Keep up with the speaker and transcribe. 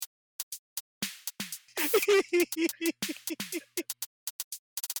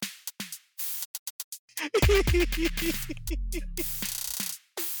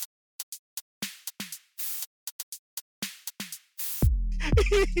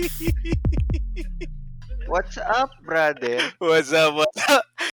What's up, brother? What's up? What's up?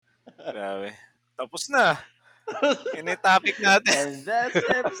 Grabe. Tapos na. Yun yung topic natin. And that's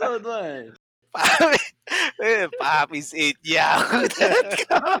episode 1. Papi's 8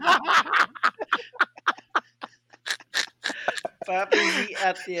 Yahoo.com. Papi Z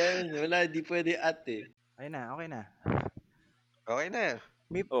at yan. Wala, di pwede at eh. Okay na, okay na. Okay na.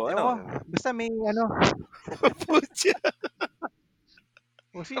 May, Oh, ewan ano? ko, basta may ano. Putya.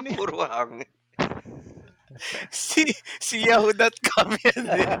 O sino yun? Puro hangin. Si Yahoo.com yan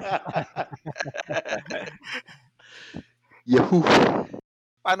eh. Yahoo!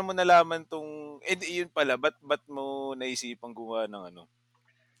 Paano mo nalaman tong... yun pala, ba't mo naisipang gumawa ng ano?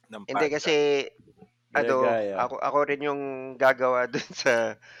 Ng Hindi podcast? kasi Gaya-gaya. ako rin yung gagawa dun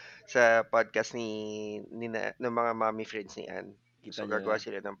sa podcast ng mga mommy friends ni Ann. Kita So niyo gagawa na.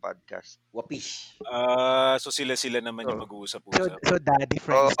 sila ng podcast. Wapish. So sila naman yung Oh. mag-uusap-usap. So daddy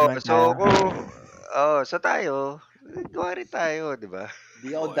friends naman So tayo. so tayo, gawa rin tayo, di ba?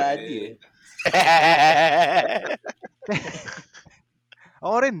 Di ako Oh, daddy eh.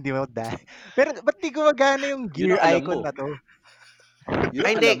 Ako rin, di ba daddy? Pero ba't di gumagana yung gear ang alam icon mo. na to? Yun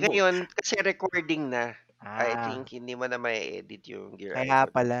Ay, ang hindi, alam mo. ngayon, kasi recording na. I Ah, think hindi mo na may edit yung gear kaya icon.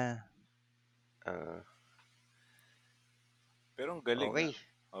 pala. Ah, Pero ang galing. okay.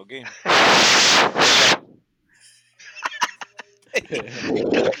 Okay.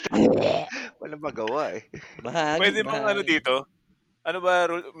 Walang magawa eh. Mahangin, Pwede bang ano mahangin. dito? Ano ba,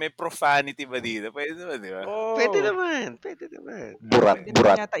 may profanity ba dito? Pwede naman, di ba? Oh. Pwede naman. Pwede naman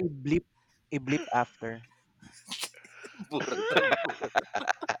yata i-blip after.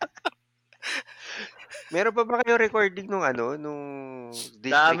 Meron pa ba kayo recording nung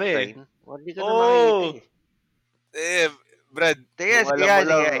District Dami. 9? Hindi ko na makikita eh. Brad, Sige, kung alam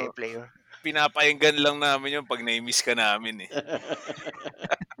mo lang, i-play mo. pinapakinggan lang namin yung pag na-miss ka namin eh.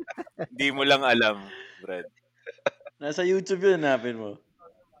 Hindi mo lang alam, Brad. Nasa YouTube yun, hanapin mo.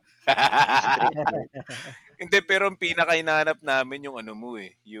 Hindi, pero ang pinaka-hinahanap namin yung ano mo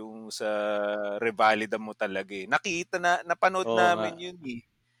eh. Yung sa Revalida mo talaga eh. Napanood Oo namin nga. yun eh.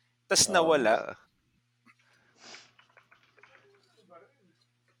 Tapos Oo. nawala.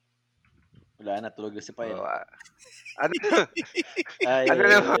 Wala na, tulog na si Payan. Ano Ay, ano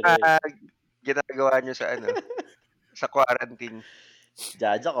na mga ginagawa nyo sa sa quarantine?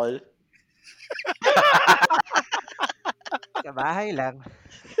 Jaja call. Sa bahay lang.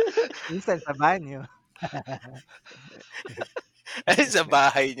 Minsan sa banyo. Ay, sa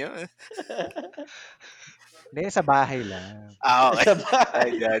bahay nyo. Hindi, sa bahay lang. Okay. Sa bahay.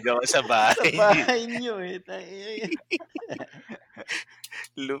 Ay, gago ko sa bahay. Sa bahay nyo eh.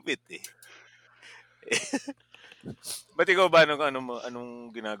 Lupit eh. Ba't ikaw ba anong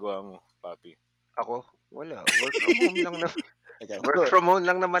ginagawa mo, Papi? Ako? Wala. Work from home lang naman. Work from home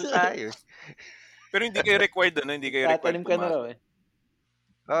lang naman tayo. Pero hindi kayo required hindi kayo required Tatanim ka na raw eh.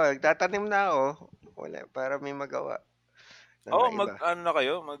 Nagtatanim na ako. Wala, para may magawa. Oo, na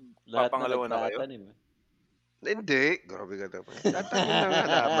kayo? Lahat Magpapangalawa na kayo? nagtatanim eh. Hindi. Grabe ka naman. Tatanim na nga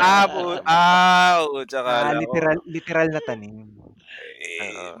naman. Tsaka lang. Literal na tanim.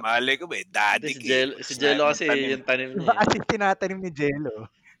 Malay ko ba daddy Si Jello kasi yung tanim niya. Iba kasi tinatanim ni Jello.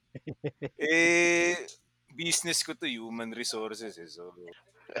 Business ko to, human resources eh. So,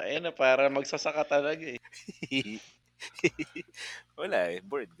 Ayun na, para magsasaka talaga eh. wala eh,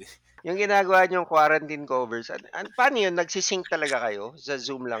 bored. Yung ginagawa niyong quarantine covers, paano yun? Nagsisync talaga kayo? Sa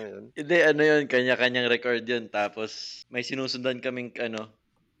Zoom lang yun? Hindi, ano yun, kanya-kanyang record yun. Tapos, may sinusundan kaming,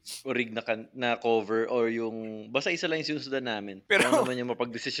 orig na cover or yung, basta isa lang yung sinusundan namin. Pero naman yung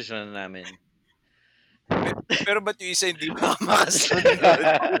mapag-desisyon namin. Pero ba't yung isa hindi makasunod?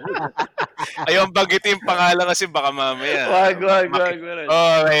 Ayaw bagitin yung pangalan kasi baka mamaya. Wag.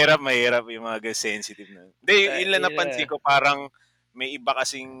 Mahirap yung mga sensitive na. Hindi, yun lang napansin ko, parang may iba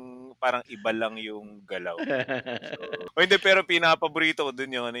kasing, parang iba lang yung galaw. So, hindi, pero pinapaborito ko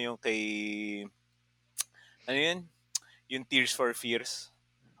dun yung kay, ano yun? Yung Tears for Fears.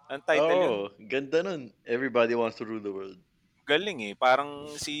 Ang title yun. Ganda nun. Everybody wants to rule the world. Galing eh. Parang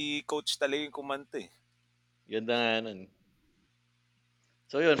si Coach talaga yung kumanta eh. Ganda nga nun.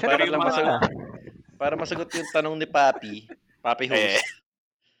 So yun, Pero para masagot yung tanong ni Papi host.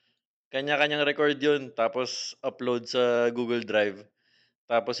 Kanya-kanyang record yun, tapos upload sa Google Drive.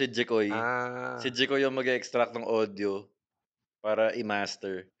 Tapos si Jekoy yung mag-extract ng audio para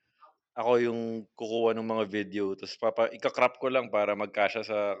i-master. Ako yung kukuha ng mga video, tapos ika-crop ko lang para magkasya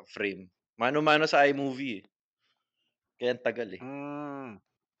sa frame. Mano-mano sa iMovie, eh. Kaya ang tagal, eh.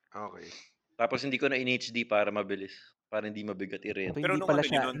 Okey. Tapos hindi ko na in-HD para mabilis, para hindi mabigat i-rent. So Pero hindi nung pala ano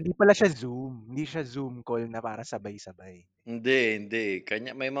niyo siya nun, hindi pala siya Zoom, hindi siya Zoom call na para sabay-sabay. Hindi.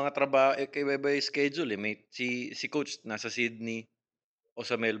 Kanya may mga trabaho, iba-iba yung schedule, eh. Si coach nasa Sydney o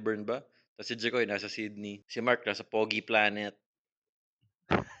sa Melbourne ba? Tapos si Jekoy nasa Sydney. Si Mark nasa Pogi Planet.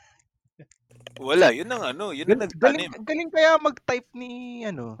 wala, yun ang ano, yun ang Galing nagtanim. galing kaya mag-type ni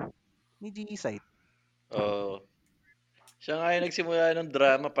ano, ni G-Site. Oo. Siya nga yung nagsimula ng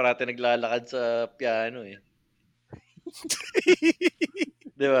drama, parati naglalakad sa piano, eh.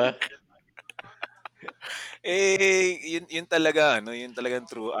 'Di ba? Yun talaga ano, yun talagang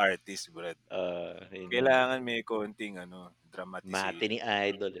true artist, brad. Yun nga. Kailangan may konting ano, Mate dramatization. ni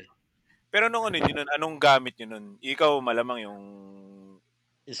Idol, eh. Pero nung ano niyo nun, anong gamit niyo nun? Ikaw malamang yung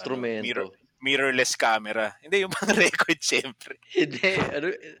ano, Instrumento. mirrorless camera. Hindi yung pang record syempre. Hindi,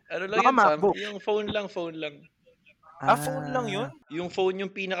 ano lang Baka yan, Sam? MacBook. Yung phone lang. Phone lang yun? Yung phone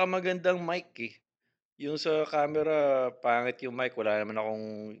yung pinakamagandang mic, eh. Yung sa camera, pangit yung mic. Wala naman akong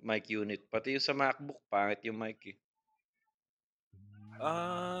mic unit. Pati yung sa MacBook, pangit yung mic, eh.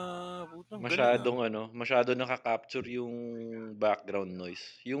 Putang galing ah. Masyado nakaka-capture yung background noise.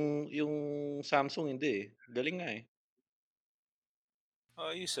 Yung Samsung hindi, eh. Galing nga, eh.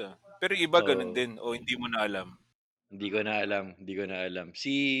 Ayos ah. Pero iba ganun Oo. din o hindi mo na alam? Hindi ko na alam.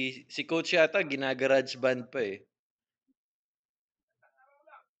 Si coach yata gina-garage band pa, eh.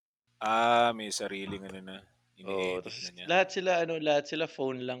 May sariling ano na, Oo, ini-edit tapos na niya. lahat sila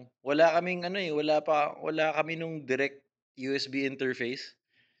phone lang. Wala kami nung direct USB interface.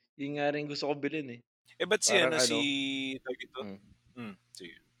 Yun nga rin gusto ko bilhin, eh. Ba't si Parang ano, si ano tawag dito?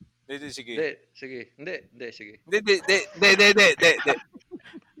 Sige. Hindi, sige. Hindi, sige. Hindi.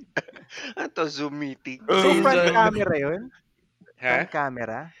 Ano 'to, Zoom meeting? So front Minsan camera 'yun? ha? Front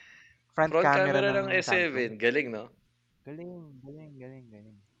camera? Front Front camera camera ng ng Samsung? S7, galing 'no? Galing.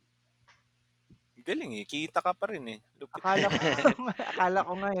 Galing eh, kita ka pa rin eh. Lupit. Akala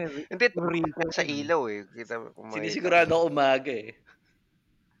ko nga Hindi, yung real tumatakbo yan sa phone. ilaw, eh. Kita mo kung makita Sinisigurado mo. ako umaga, eh.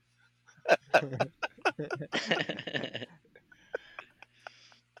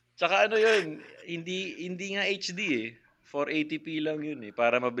 Tsaka ano yun, hindi nga HD, eh. 480p lang yun, eh,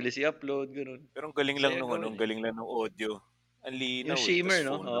 para mabilis i-upload, gano'n. Pero ang galing lang Saya nung ano, gawin, ang eh. galing lang ng audio. Ang Yung linaw eh, tas shimmer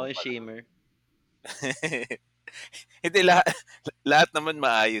 'no? phone Oo, lang yung pala. shimmer. Hindi, lahat naman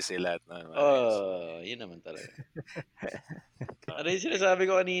maayos eh, lahat naman maayos. Yun naman talaga. Ano yung sinasabi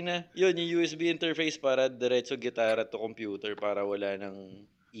ko kanina? Yun, yung USB interface para diretso gitara to computer para wala ng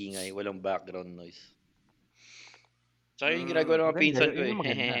ingay, walang background noise. Tsaka yung ginagawa ng mga Maganda, pinsan ko, yun eh. yung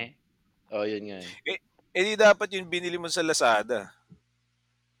maganda. Yun nga, eh. Di dapat yung binili mo sa Lazada.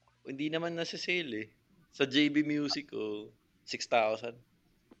 Hindi naman nasa sale, eh. Sa JB Music, 6,000.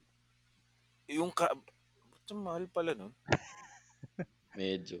 Ba't mahal pala nun?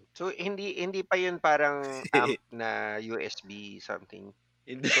 Medyo. So, hindi pa yun parang amp na USB something?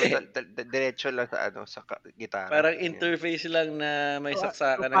 Hindi. So, diretso lang sa ano, sa gitara? Parang Ganyan. interface lang na may So,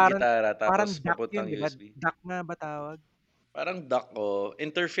 saksakan ng parang gitara parang tapos DAC papuntang yun, 'di ba? USB. DAC nga ba tawag? Parang DAC,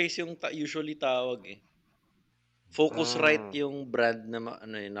 interface yung usually tawag, eh. Focusrite yung brand na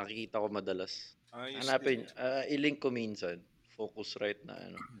nakikita ko madalas. Ayos Hanapin, din. i-link ko minsan. Focusrite na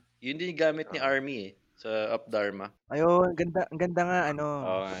ano. Yun din yung gamit ni Army, eh, sa Updharma. Ayun, ang ganda nga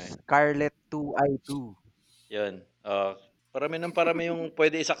Okay. Scarlett 2i2. Yun. Parami yung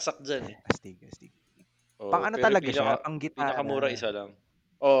pwede isaksak dyan, eh. Astig. Pang ano Pero talaga siya, pang pinakamura gitara. isa lang.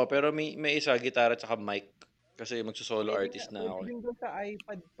 Pero may isa, gitara tsaka mic. Kasi magsusolo artist na ako. Pwede din doon sa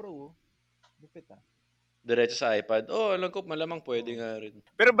iPad Pro. Lupit ah. Diretso sa iPad. Alam ko malamang pwede nga rin.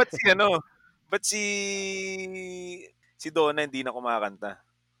 Pero ba't si Donna hindi na kumakanta?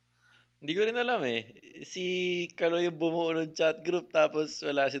 Hindi ko rin alam, eh. Si Kalo yung bumuo ng chat group tapos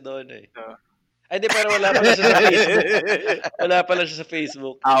wala si Donna, eh. Ay, di, pero wala pala siya sa Facebook. Wala pala siya sa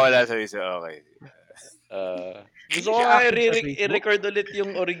Facebook. Wala sa Facebook. Okay. Gusto ko nga i-record ulit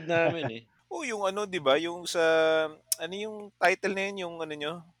yung orig namin, eh. Yung ano, di ba? Yung sa, ano yung title na yun? Yung ano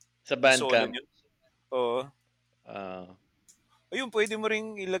nyo? Sa Bandcamp. Solo nyo? Oo. Ayun, pwede mo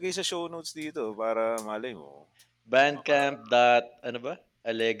ring ilagay sa show notes dito para malay mo. Bandcamp.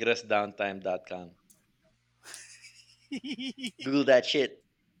 Allegrasdowntime.com. Google that shit.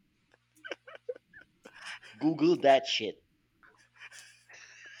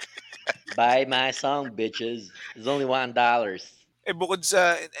 Buy my song, bitches. It's only $1. Bukod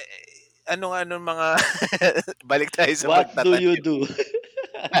sa ano mga balik tayo sa What do you do?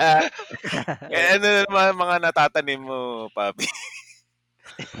 ano mga natatanim mo, Papi?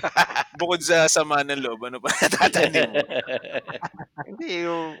 Bukod sa sama ng loob, ano pa natatanim mo? Hindi,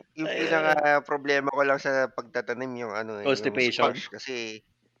 yung Ay, pinaka-problema ko lang sa pagtatanim yung ano, yung constipation? squash kasi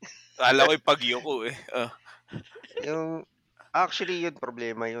Akala ko yung pagyuko eh. yung actually yun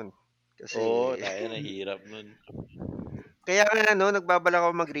problema yun. Oo, Kasi tangina hirap nun. kaya nga ano, nagbabalak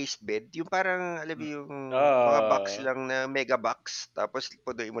ako mag-raised bed, yung parang alam mo yung mga box Ah, lang na mega box tapos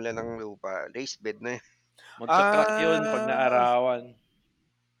punuin mo lang ng lupa, raised bed na yun. magka-crack yun pag Ah, naarawan.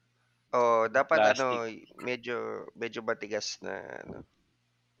 Oo, Yung dapat plastic. ano, medyo matigas na ano,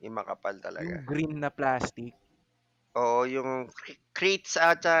 yung makapal Yung talaga. green na plastic. Oo, yung crates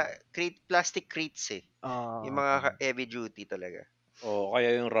plastic crates eh. Yung mga Okay. heavy duty talaga. Oo,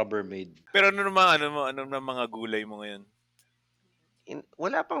 kaya yung Rubbermaid. pero ano na mga gulay mo ngayon?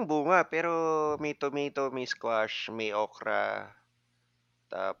 Wala pang bunga pero may tomato, may squash, may okra,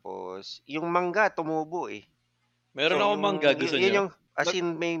 tapos yung mangga tumubo eh. Meron Oh, akong mangga, gusto Yun nyo? yung as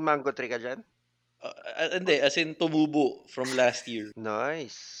in may mango tree ka dyan? Hindi, as in tumubo from last year.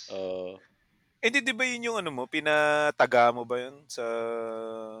 Nice. Uh, di ba yun yung ano mo, pinataga mo ba yun sa...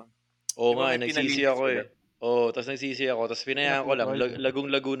 Oo Di ba nga, may nagsisi pinalinis ako ka eh. dyan? Oo, tapos nagsisi ako. Tapos pinayaan ko lang. Pinaputol.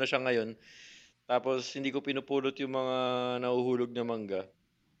 Lagong-lago na siya ngayon. Tapos hindi ko pinupulot yung mga nahuhulog na mangga.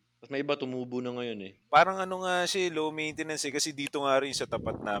 Tapos may iba tumubo na ngayon eh. Parang ano nga siya, low maintenance eh. Kasi dito nga rin sa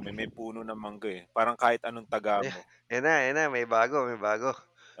tapat namin, may puno ng mangga eh. Parang kahit anong taga Eh, mo. yan na, may bago, may bago.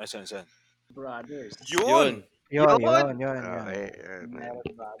 Saan? Brothers. Yun! Yun. Yun! Yun. Okay. Meron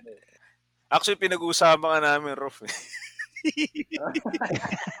brothers. Actually, pinag-uusapan ka namin, Rolf.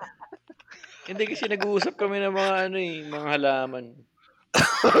 Hindi kasi nag-uusap kami ng mga ano eh, mga halaman.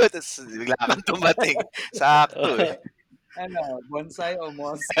 Tapos bigla kang tumating. Sakto eh. Ano, bonsai o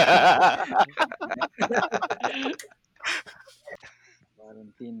moss?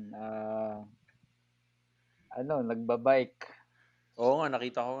 Quarantine. Ano, nagbabike. Oo nga,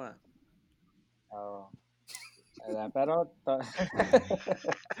 nakita ko nga. Oo. Pero,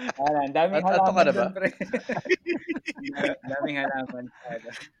 ang daming At ato ka halaman na ba? doon, pre. Daming halaman.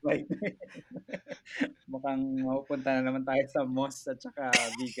 Bike. Mukhang mapupunta na naman tayo sa moss at saka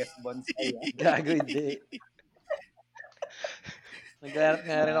biggest bonsai. Gago, hindi. Naghanap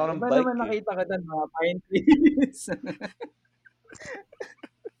nga rin ako ng Iba naman bike eh. nakita ko doon, mga pine trees.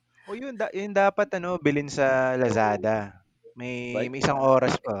 O yun dapat bilhin sa Lazada. May Bike? isang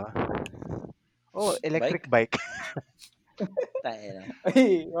oras pa. Oh, electric Bike? bike. Tayo na.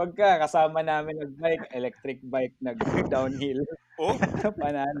 Ay, wag ka. Kasama namin nag-bike. Electric bike. Nag-downhill. Oh,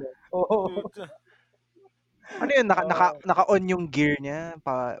 Panalo. Oo. puta. Ano yun? Naka-on yung gear niya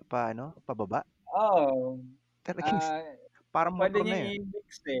pababa? Oo. Talagang Ah, parang pwede motor niya na yun. i-mix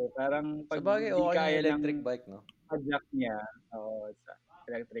eh. Parang Sa pag bagay, di okay yung kaya electric ng bike, no? jack niya, sa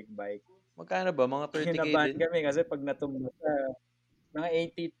electric bike. Magkano ba? Mga 30K Kinabahan din? kami kasi pag natumba siya, mga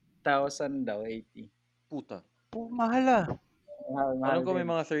 80,000 daw, 80. Puta. Mahal ah. Mahal, Alam mahal ko may din.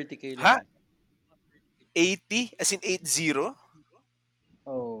 mga 30K lang. Ha? 80? As in 80?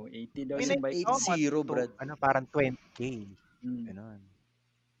 Oh, 80 daw May yung bike. 8-0, Brad. Parang 20K. Hmm, Ganon.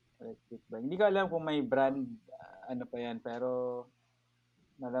 electric bike. Hindi ko alam kung may brand, ano pa yan, pero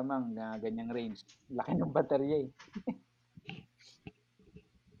malamang na ganyang range. Laki ng baterya eh.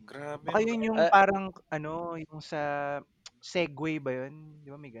 Grabe, Baka no? yun yung Ah, parang yung sa Segway ba yun? Di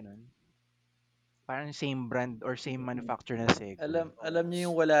ba may ganon? Parang same brand or same manufacturer na Segway. alam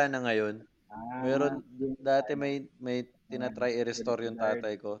niyo yung wala na ngayon? Meron, Yung dati may tinatry i-restore yung Vanguard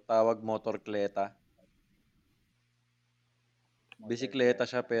tatay ko. Tawag motorkleta. Bisikleta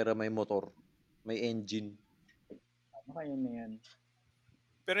siya pero may motor. May engine. Ano kayo na yan?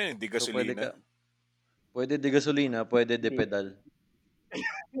 Pero yun, di So gasolina. pwede di gasolina, pwede di Hindi. pedal.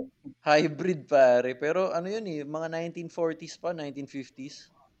 Hybrid pare. Pero ano yun eh, mga 1940s pa, 1950s.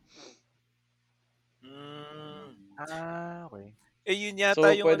 Mm. Okay. Yun yata So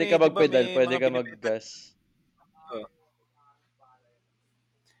yung ano pwede ka di ba magpedal, may pwede mga ka binibenta? mag-gas. Oh.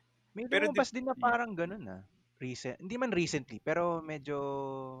 May Pero di, lumabas din na parang ganun Hindi man recently, pero medyo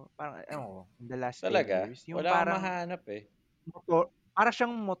parang in the last 10 Talaga? years, yung Wala akong parang mahanap eh. motor, para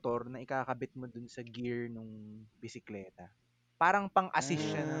siyang motor na ikakabit mo dun sa gear nung bisikleta. Parang pang-assist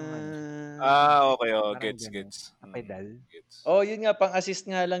siya ng okay, parang gets, ganun, gets. na pedal. Gets. Oh, yun nga, pang-assist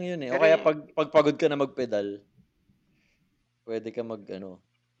nga lang yun eh. O Pero kaya pag pagod ka na magpedal, pwede ka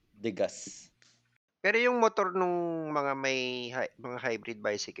degas. pero yung motor nung mga mga hybrid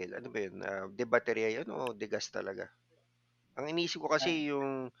bicycle, ano ba yun? De baterya yun o de gas talaga? Ang inisip ko kasi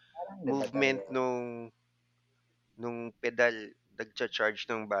yung Parang di movement baterya. nung pedal nagcha-charge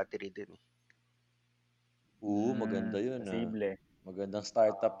ng battery din. Maganda yun ah. Posible. Magandang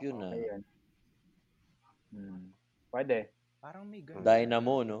startup yun Okay ah. yun. Pwede. Parang may ganun.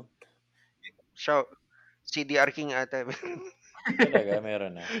 Dynamo, no? Siya, CDR King ata. Talaga,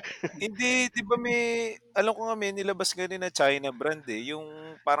 meron na. Hindi, 'di ba alam ko nga may nilabas nga din na China brand eh, yung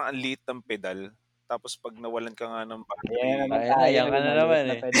parang ang liit ng pedal. Tapos pag nawalan ka nga ng Ayan na naman battery, Tayo na, tayo, yan ka na maliit naman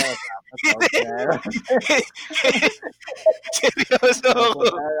na eh. pedal. Tapos out meron. seryoso ako.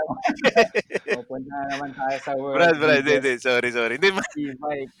 Pupunta na naman tayo sa Brad, world's hindi, biggest sorry. Hindi,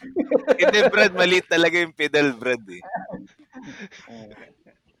 e-bike. hindi, Brad, maliit talaga yung pedal, Brad eh.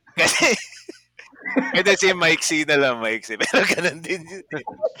 Kasi, hindi si Mike C na lang, Mike C. Pero ganun din yun eh.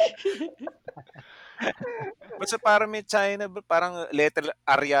 Basta parang may China, parang letter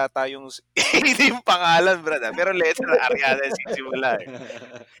R yata yung, hindi yung pangalan, Brad. Pero letter R yata yung sisimula eh.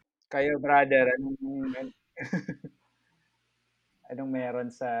 Kayo, brother, anong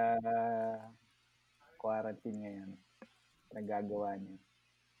meron sa quarantine ngayon? Nagagawa niyo?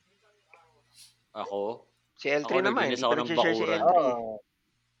 Ako? Si L3 Ako, naman, naglinis hindi ako pa ng nag-share si bakuran. L3.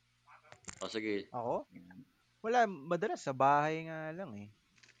 Sige. Ako? Wala, madalas sa bahay nga lang eh.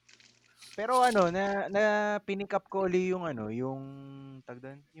 Pero na pinick up ko uli yung yung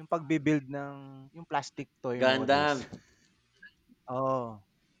yung pagbe-build ng yung plastic toy Gundam. models. Oo.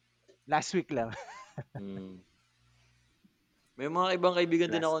 Last week lang. May mga ibang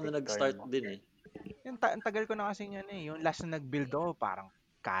kaibigan din ako na Plastic nag-start toy mo. din eh. Yung ang tagal ko na kasi yan eh. Yung last na nag-build ako, parang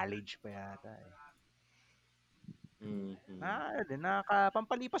college pa yata eh.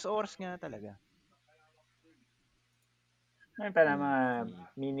 Pampalipas oras nga talaga. May pa na mga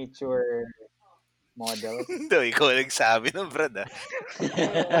miniature models. Hindi, ikaw nagsabi ng Brad ah.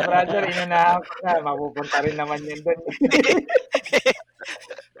 Brother, inunahan ko na. Mapupunta rin naman yan doon.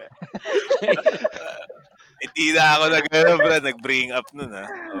 Hindi na ako Brad, nag-bring up nun ah.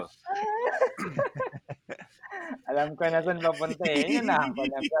 Oh. Alam ko na saan papunta eh. Inunahan ko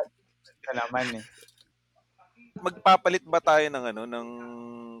na, Brad. Ito naman eh. Magpapalit ba tayo ng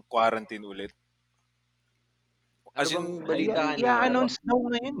quarantine ulit? Ano As in, bang balita kanina? I-announce daw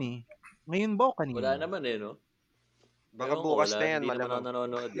ngayon eh. Ngayon ba o kanina? Wala naman eh, no? Baka Ewan ko, bukas wala. na yan, Hindi naman ako malamang.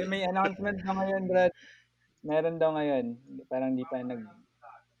 nanonood eh. May announcement na ngayon, Brad. Meron daw ngayon. Parang di pa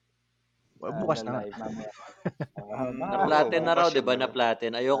Bukas na nga. live mamaya. Na-platin na raw, bukas di ba? yun,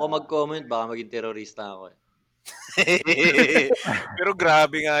 Na-platin. Ayoko mag-comment, baka maging terorista ako eh. Pero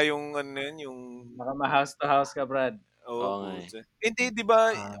grabe nga yung yung Baka ma-house to house ka, Brad. Oo nga puta. Hindi, di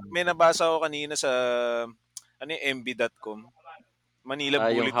ba, may nabasa ako kanina sa MB.com. Manila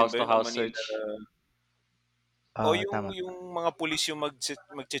yung Bulletin house ba to yun? house Manila, search. o Tama. yung mga pulis yung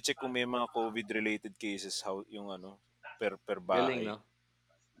magche-check kung may mga COVID-related cases, yung per bahay. Galing, no?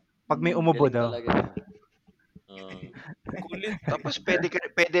 Pag may umubo Galing daw. talaga. Kulit. Tapos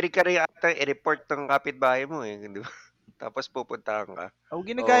pwede rin ka rin ata i-report ng kapitbahay mo eh. Di ba? Tapos pupuntahan ka.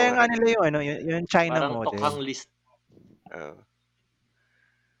 Ginagaya nga nila yung China parang model. tokhang list.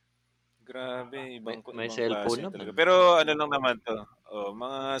 Grabe, ibang May klase cellphone talaga. naman. Pero ano lang naman to.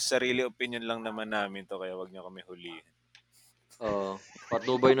 Mga sarili opinion lang naman namin to, kaya wag niyo kami hulihin.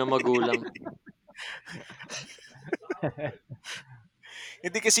 Patnubay na magulang.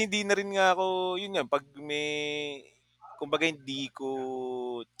 Hindi kasi hindi na rin nga ako, yun nga, pag kumbaga hindi ko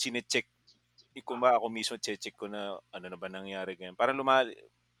chine-check, kung ba ako mismo check ko na ano na ba nangyari ganyan. Parang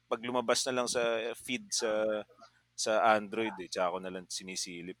pag lumabas na lang sa feed sa Android tsaka ko na lang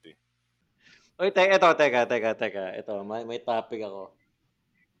sinisilip eh. Oy, teka. Ito, may topic ako.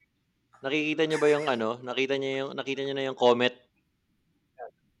 Nakikita niyo ba yung nakita niyo na yung comet?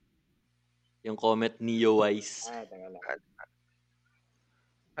 Yung comet Neowise. Teka lang.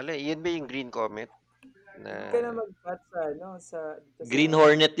 Yun ba yung green comet? Hindi ka na mag-cut sa Green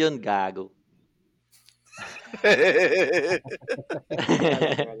Hornet yun, gago.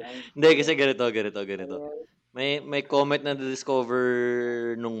 Hindi, kasi ganito. May comet na discover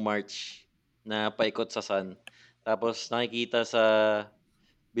nung March na paikot sa sun. Tapos nakikita sa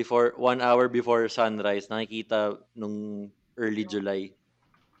 1 hour before sunrise, nakikita nung early July.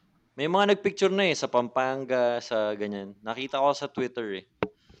 May mga nagpicture na sa Pampanga, sa ganyan. Nakita ko sa Twitter eh.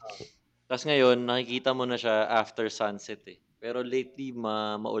 Tapos ngayon, nakikita mo na siya after sunset eh. Pero lately,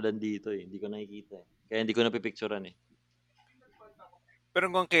 maulan dito eh. Hindi ko nakikita eh. Kaya hindi ko napipicturean eh. Pero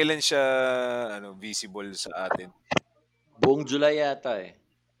kung kailan siya visible sa atin? Buong July yata eh.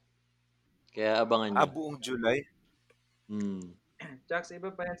 Kaya abangan nyo. Buong July? Jax,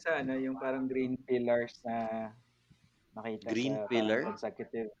 iba pa yan sa yung parang green pillars na nakita green sa pillar?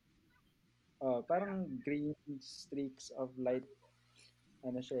 consecutive. Parang green streaks of light.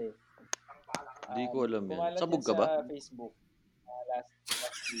 Ano siya eh. Hindi ko alam yan. Kumalat Sabog ka sa ba? Facebook.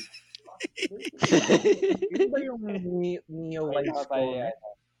 Last week. Yun ba yung Neowise comet?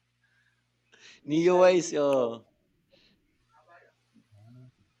 Neowise,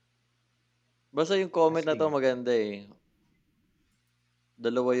 Basta yung comment na to Astig. maganda eh.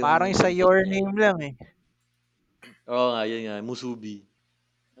 Dalawa Parang yung sa input your niya. name lang eh. Oo nga, yun nga. Musubi.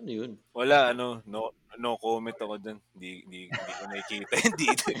 Ano yun? Wala, no comment ako dun. Hindi ko nakikita yung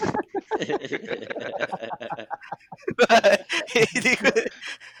dito. Hindi ko,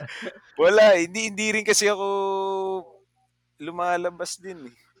 wala, hindi rin kasi ako lumalabas din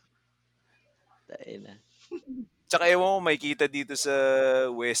eh. Tayo na. Tsaka ewan ko, makikita dito sa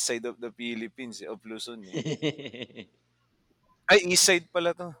west side of the Philippines, of Luzon eh. Ay, east side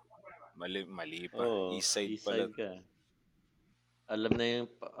pala to. Mali pa. Oo, East side east pala side to. ka. Alam na yung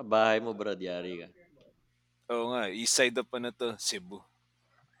bahay mo, brad. Yari ka. Oo nga, east side of pa na to, Cebu.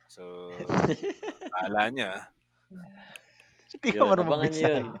 So, akala niya. Hindi ka Yun, marunong abangan nyo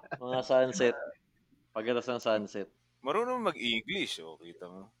yun. magbisaya. Mga sunset. Pagkatas ng sunset. Marunong mag-English, oh,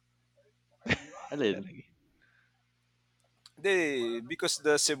 kita mo. Alin? Hindi, because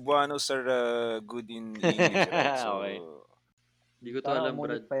the Cebuanos are good in English, right? So, Okay. Hindi ko to Parang alam,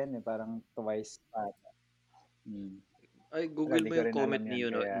 umulit brad. pa yan eh. Parang twice pa. Ay, Wala, Google di mo ko yung rin comment alam ni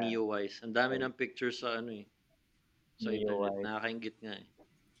yun. Kaya Neo Wise. Ang dami okay. ng pictures sa ano eh. Sa Neo internet. Wise. Nakakaingit nga eh.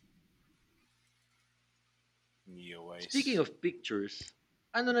 Neo-wise. Speaking of pictures,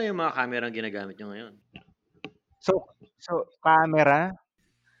 ano na yung mga camera ang ginagamit nyo ngayon? So, camera?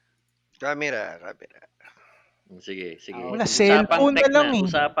 Camera. Sige. Wala, Sige. Usapang cellphone tech na lang na. eh.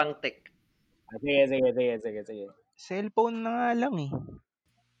 Usapang tech. Sige. Cellphone na nga lang eh.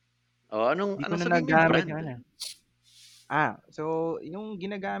 Anong Hindi ko na sabihin mo yung nagamit brand? yung ano. So yung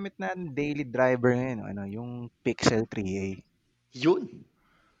ginagamit na daily driver ngayon, yung Pixel 3a. Yun.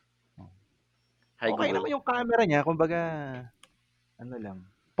 Hi, Okay Google. naman yung camera niya, kumbaga ano lang,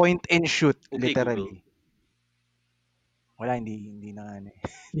 point and shoot Okay, literally. Google. Wala, hindi na ano eh.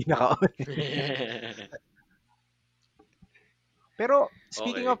 Hindi naka-on. Pero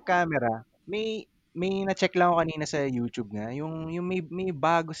speaking Okay. of camera, may na-check lang ako kanina sa YouTube nga, yung may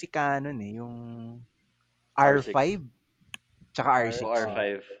bago si Canon eh, yung R6. R5 tsaka R6. R5.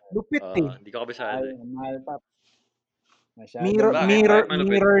 Lupit eh. Hindi ko kabisado eh. Mahal pa. Masyadong Bakit? mahal. Bakit malupit?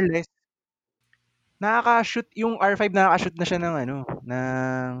 Mirrorless. Nakaka-shoot yung R5, nakaka-shoot na siya ng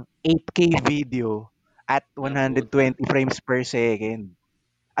 8K video at Puta. 120 frames per second.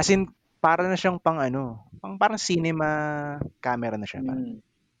 As in, para na siyang parang cinema camera na siya.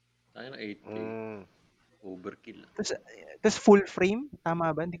 Tayo na 8K. Overkill. Tapos full frame? Tama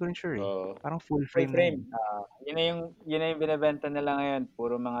ba? Hindi ko rin sure eh. Parang full Full frame. frame. Yun na yung binibenta nila ngayon.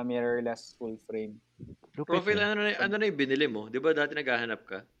 Puro mga mirrorless full frame. Lupit Profile, eh. ano na yung binili mo? Di ba dati naghahanap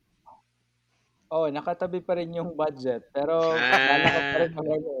ka? Nakatabi pa rin yung budget. Pero bala ko pa rin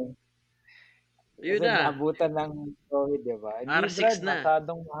mag-ano eh. Yun Kasi na. naabutan ng COVID, di ba? Hindi, R6 Brad, na.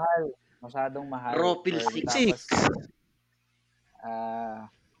 masyadong mahal. Ropil 6.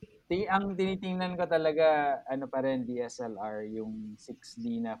 Tapos, ang tinitingnan ko talaga, ano pa rin, DSLR, yung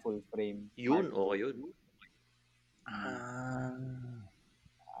 6D na full frame. Yun, okay yun.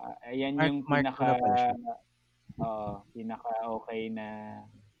 Ayan Mark yung na pala siya. pinaka okay na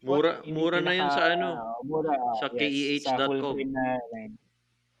Mura na yun sa ano? Mura, sa yes, sa full KEH.com. frame na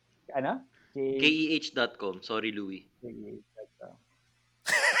ano? KEH.com. Sorry, Louie. KEH.com.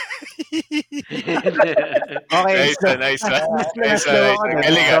 Okay. Nice.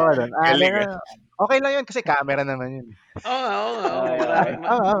 Galing. Okay lang yun kasi camera naman yun. Oo.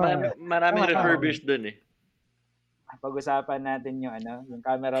 Maraming refurbished dun eh. Pag-usapan natin yung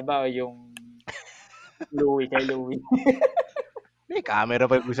camera ba o yung Louie kay Louie? May camera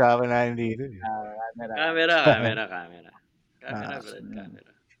pa yung usapan natin dito. Camera, Brad, camera.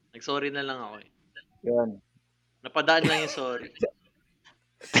 Nag-sorry na lang ako eh. Yun. Napadaan lang yung sorry.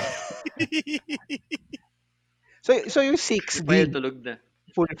 So yung 6D. Yung pa yung tulog na.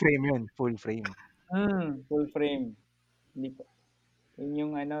 Full frame yun. Full frame. Full frame. Yun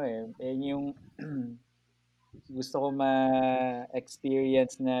yung yun yung gusto ko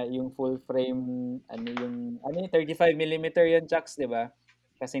ma-experience na yung full frame, yung 35mm yun, Chucks, di ba?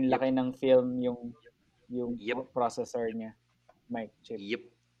 Kasing laki ng film yung processor niya. Mic chip. Yep.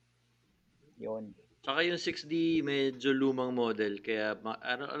 Yun. Saka yung 6D medyo lumang model kaya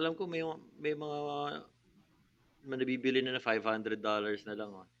alam ko may mga nabibili na $500 na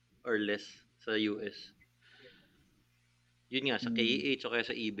lang or less sa US. Yun nga sa KEH o kaya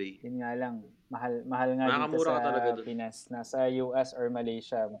sa eBay. Yun nga lang, mahal nga dito sa Pinas. Nasa US or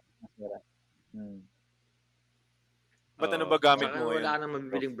Malaysia mas mura. Ba't ano ba gamit mo wala ka nang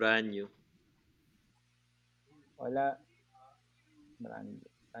mabibiling brand new. Wala. Brand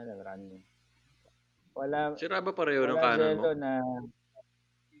new. Wala. Sira ba pareho ng Canon mo?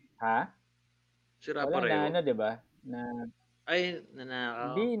 Ha? Sira wala pareho? na di ba? Na Ay,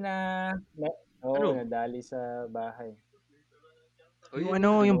 nanakaw. Hindi Ano? nadali sa bahay. O Yung yun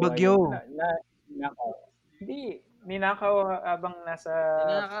ano, nga. yung Kinuha bagyo. ninakaw. Hindi, ninakaw habang nasa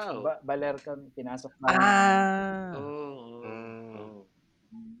Ninakaw. baler kami, pinasok namin. Ah. Oo. Mm.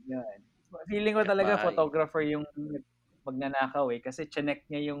 Yun. Feeling ko talaga Kapay. photographer yung magnanakaw kasi chinek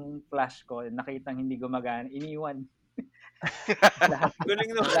niya yung flash ko, nakitang hindi gumagana, iniwan.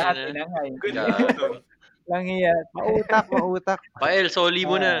 Galing naman. Lahat Ano? tinangay. Galing naman nun. Lang iya. Mautak. Pael, soli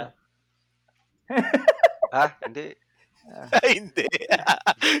mo na. Ha? Hindi. Ay, hindi.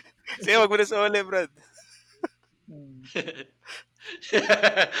 Sige, wag mo na sa uli, Brad.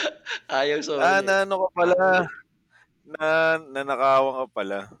 Ayaw soli. Ano ka pala? Nanakawan ka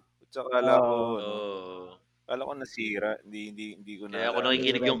pala. Tsaka kala ko nasira. Hindi ko Kaya ako naalala.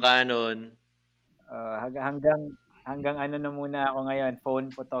 nakikinig yung Canon. Hanggang ano na muna ako ngayon, phone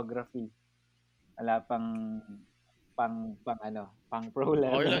photography. Wala pang pro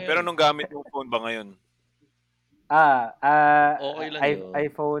level. Okay lang yun. Pero nung gamit mo phone ba ngayon? Okay lang yun.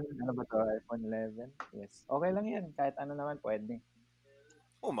 iPhone, ano ba to? iPhone 11? Yes. Okay lang yan. Kahit ano naman pwede.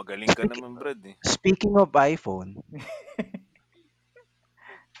 Oh, magaling ka naman, Brad. Speaking of iPhone.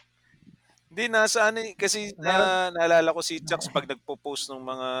 Hindi, nasa ano kasi naalala ko si Chucks pag nagpo-post ng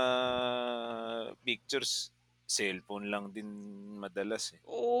mga pictures, cellphone lang din madalas.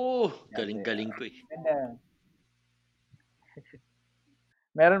 Oo, galing-galing ko Ganda.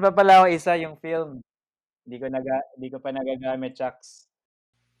 Meron pa pala ako isa, yung film. Hindi ko pa nagagamit, Chucks.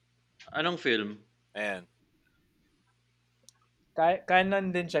 Anong film? Ayan.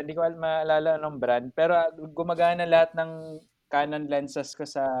 Canon din siya. Hindi ko maalala anong brand. Pero gumagana lahat ng Canon lenses ko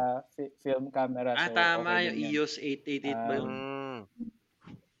sa film camera. So, Tama. okay Yung din EOS 888 ba yun?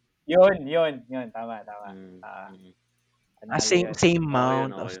 Yun. Tama. Same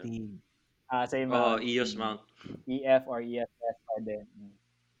mount Okay of yun. the... Same mount. EOS mount. EF or EFS pa din.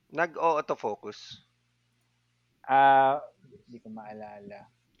 Nag-autofocus. Hindi ko maalala.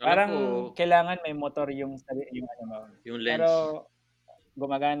 Alam Parang ko, kailangan may motor yung ano mo. yung lens. Pero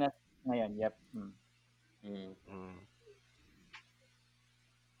gumagana ngayon. Yep.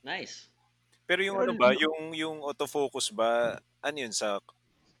 Nice. Pero yung ano ba, yung autofocus ba, ano yun sa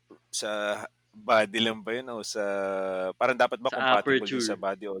body lang ba yun o sa parang dapat ba Sa compatible aperture. din sa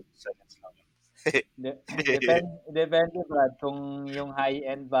body o sa lens lang? Depende Brad kung yung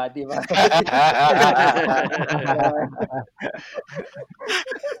high-end body ba.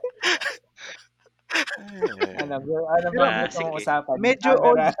 ano ba itong usapan?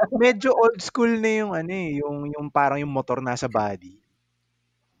 Medyo old school na yung yung parang yung motor nasa body.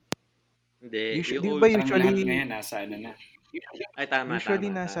 Hindi. Usually ngayon nasa ano na. Ay, tama.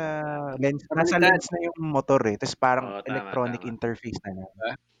 Usually nasa lens na yung motor Tapos parang electronic interface na.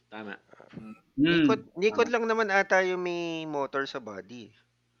 Tama. Nikon lang naman ata yung may motor sa body.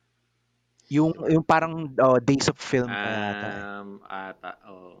 Yung parang days of film pa yata.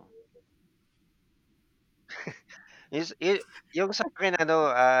 Yung sa akin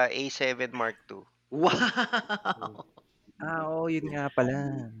A7 Mark II. Wow. Yun nga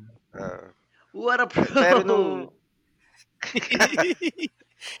pala. What a pro! Pero nung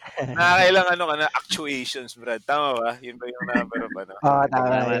nakakailang actuations, Brad. Tama ba? Yun ba yung number of ano?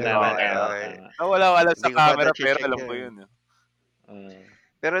 Tama. Wala sa Hindi ko pa camera pero na-check alam ko yun. yun.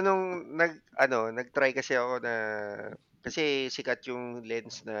 Pero nung nag-try kasi ako kasi sikat yung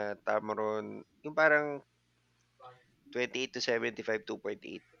lens na Tamron, yung parang 28 to 75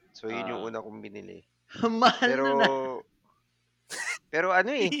 2.8. So yun yung una kong binili. Mahal na. Pero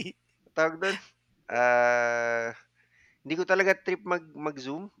tawag doon, hindi ko talaga trip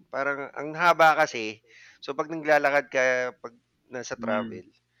mag-zoom. Parang ang haba kasi. So pag naglalakad ka, pag nasa travel,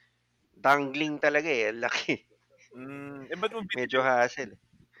 dangling talaga ang laki. Ba't mo Medyo hassle.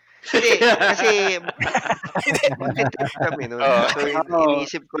 Hindi, kasi trip kami noon. So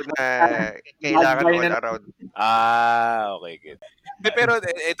iniisip ko na kailangan all around. Okay, good. Pero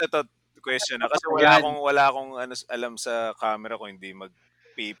ito question na kasi wala akong alam sa camera ko, hindi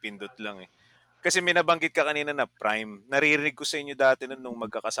magpipindot lang Kasi may nabanggit ka kanina na Prime. Naririnig ko sa inyo dati nung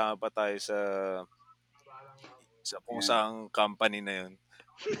magkakasama pa tayo sa kung saang company na yun.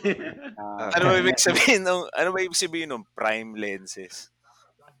 Ano ba ibig sabihin ng Prime lenses?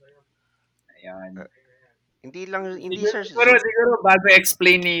 Ayan. Hindi sir. Siguro bago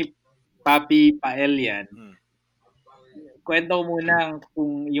explain ni Papi Pael yan. Kwento ko muna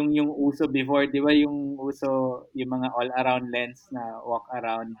kung yung uso before, di ba yung uso, yung mga all-around lens na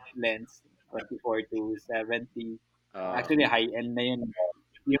walk-around lens, 24 to 70. Actually, high-end na yun.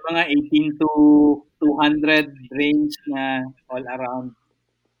 Yung mga 18 to 200 range na all-around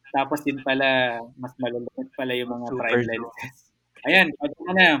Tapos din pala, mas malulupit pala yung mga Super prime zoom. lenses. Ayan,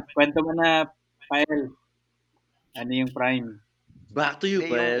 kwento mo na, Pael. Ano yung prime? Back to you,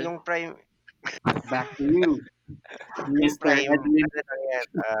 Hindi, Pael. yung prime, Back to you, yung Mr. prime, Edwin. ano lang yan,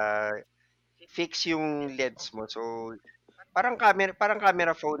 fix yung lens mo. So, parang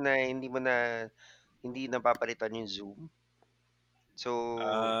camera phone na hindi napapalitan yung zoom. So,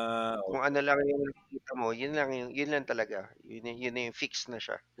 kung ano lang yung nakikita mo, yun lang talaga. Yun na yung fix na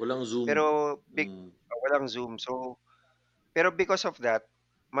siya. Walang zoom. Pero Mm. walang zoom. So, pero because of that,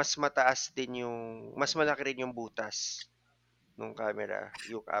 mas malaki rin yung butas ng camera,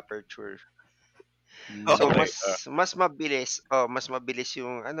 yung aperture. So Okay. mas mabilis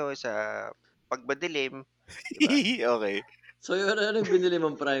yung sa pagmadilim, 'di ba? Okay. So, ano yung binili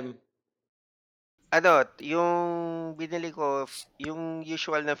mong prime? Yung binili ko yung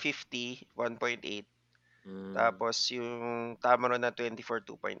usual na 50, 1.8. Tapos yung Tamron na 24,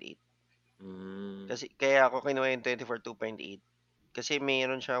 2.8. Kasi kaya ako kinuha yung 24, 2.8. Kasi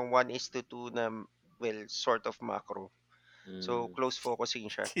mayroon siyang 1:2 na, well, sort of macro. So, close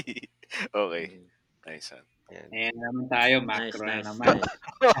focusing siya. Okay. Nice one. Ayan. Ayan naman tayo, Nice, macro na nice, naman. nice.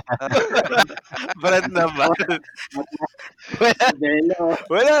 Brad naman. Jello.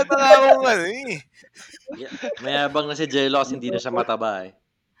 Wala na nga akong ano eh. Yeah, mayabang na si Jello kasi hindi na siya mataba eh.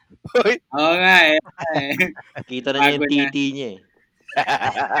 Hoy. Oo nga eh. Kita na niya yung Bago na. titi niya eh.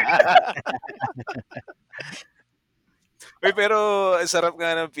 Uy, pero sarap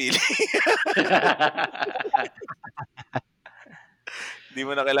nga ng feeling. Di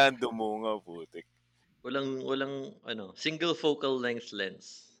mo na kailangan dumungaw, putik. Walang single focal length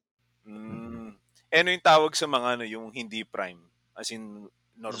lens. Ano yung tawag sa mga yung hindi prime? As in,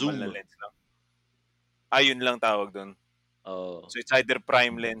 normal Zoom. na lens lang? Yun lang tawag doon. Oh. So it's either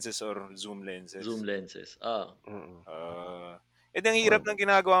prime lenses or zoom lenses. Zoom lenses. Ang hirap ng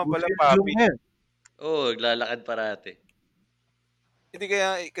ginagawa pala, Zoom papi. yan. Naglalakad parati. Hindi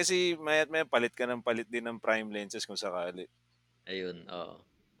kaya, kasi mayat palit ka ng palit din ng prime lenses kung sakali. Ayun,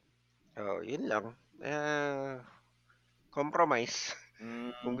 Yun lang. Compromise.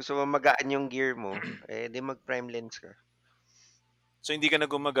 Kung gusto mo magaan yung gear mo, di mag-prime lens ka. So hindi ka na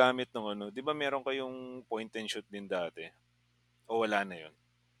gumagamit ng di ba meron kayong point and shoot din dati? O wala na yun?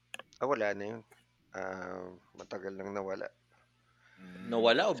 Wala na yun. Matagal nang nawala.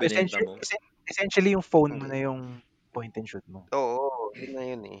 Nawala o binenta mo? Essentially, yung phone mo na yung point and shoot mo. Oo, yun na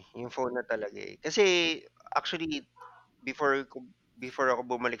yun eh. Yung phone na talaga eh. Kasi, actually, before ako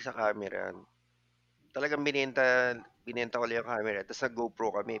bumalik sa camera, talagang binenta ko lang yung camera. Tapos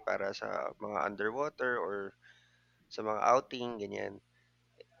nag-GoPro kami para sa mga underwater or sa mga outing, ganyan.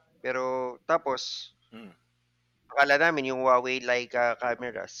 Pero, tapos, akala namin yung Huawei Leica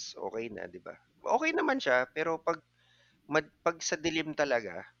cameras, okay na, di ba? Okay naman siya, pero pag sa dilim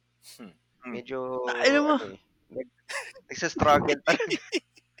talaga, medyo, nagsa-struggle talaga.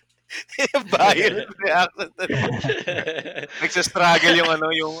 Violent reaction. Nagsa-struggle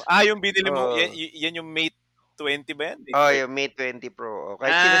yung binili mo, yan yung Mate 20 ba yan? Yung Mate 20 Pro.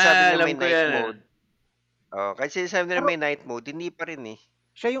 Kahit sinasabi nila may night mode. Kahit sinasabi nila may night mode, hindi pa rin eh.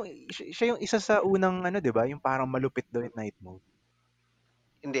 Siya yung isa sa unang 'di ba? Yung parang malupit daw yung night mode.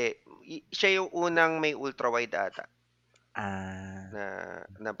 Hindi, siya yung unang may ultra wide ata.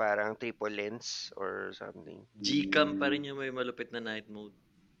 Na parang triple lens or something. Gcam pa rin yung may malupit na night mode.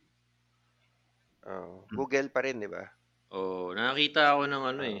 Google pa rin, di ba? Nakakita ako ng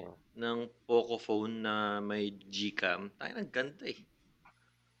ng Poco phone na may Gcam. Tayo ganda eh.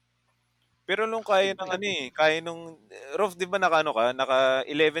 Pero nung kaya nung Rolf, di ba naka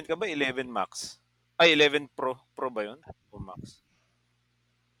 11 ka ba? 11 Max? 11 Pro. Pro ba yun? O Max?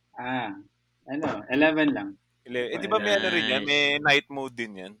 11 lang. Di ba may rin yan? May night mode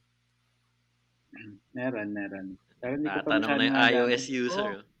din yan? Meron. Pero hindi ko pa Tatanong na yung iOS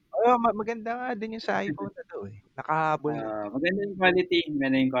user. Maganda nga din yung sa iPhone na daw eh. Nakahabol. Maganda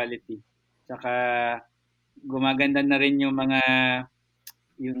yung quality. Saka gumaganda na rin yung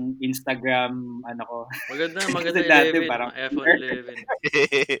yung Instagram ko. Maganda 11, parang iPhone 11.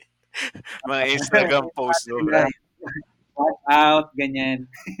 Mga Instagram post mo, bro. Watch out, ganyan.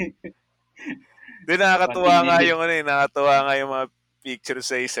 Di nakakatuwa nga yung mga picture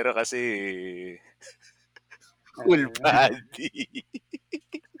sa isa kasi cool body.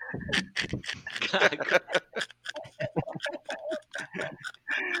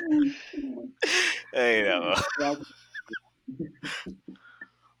 Ay, nako.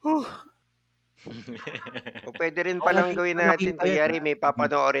 O pwede rin Oo, palang gawin natin, nakita yun, kunyari may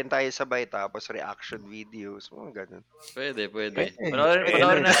papanoorin tayo sabay tapos reaction videos, mga gano'n. Pwede. Pwede.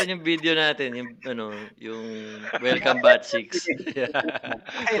 Panoorin natin yung video natin, yung yung Welcome Batch 6.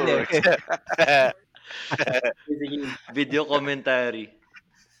 Ay, hindi. Sige. Video commentary.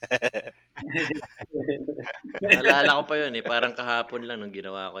 Naalala ko pa yun parang kahapon lang nung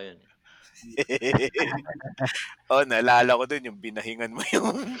ginawa ko yun. Naalala ko dun yung binahingan mo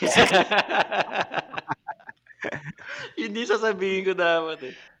yung Hindi sasabihin ko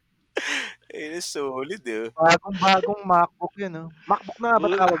dapat solid Bagong MacBook yun, no? MacBook na ba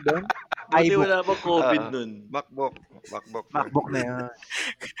tawag doon? Buti iBook. wala pa COVID nun. MacBook na yun.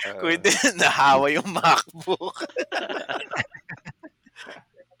 Kung hindi, nahawa yung MacBook.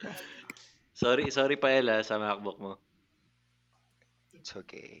 Sorry pa Ella sa MacBook mo. It's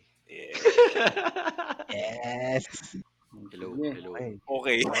okay. Yeah. Yes. Hello.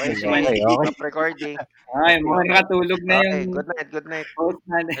 Okay. Stop recording. Ay, mukhang nakatulog na Okay, yung good night. host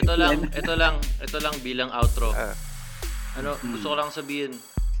natin. Ito lang bilang outro. Ah. Gusto ko lang sabihin.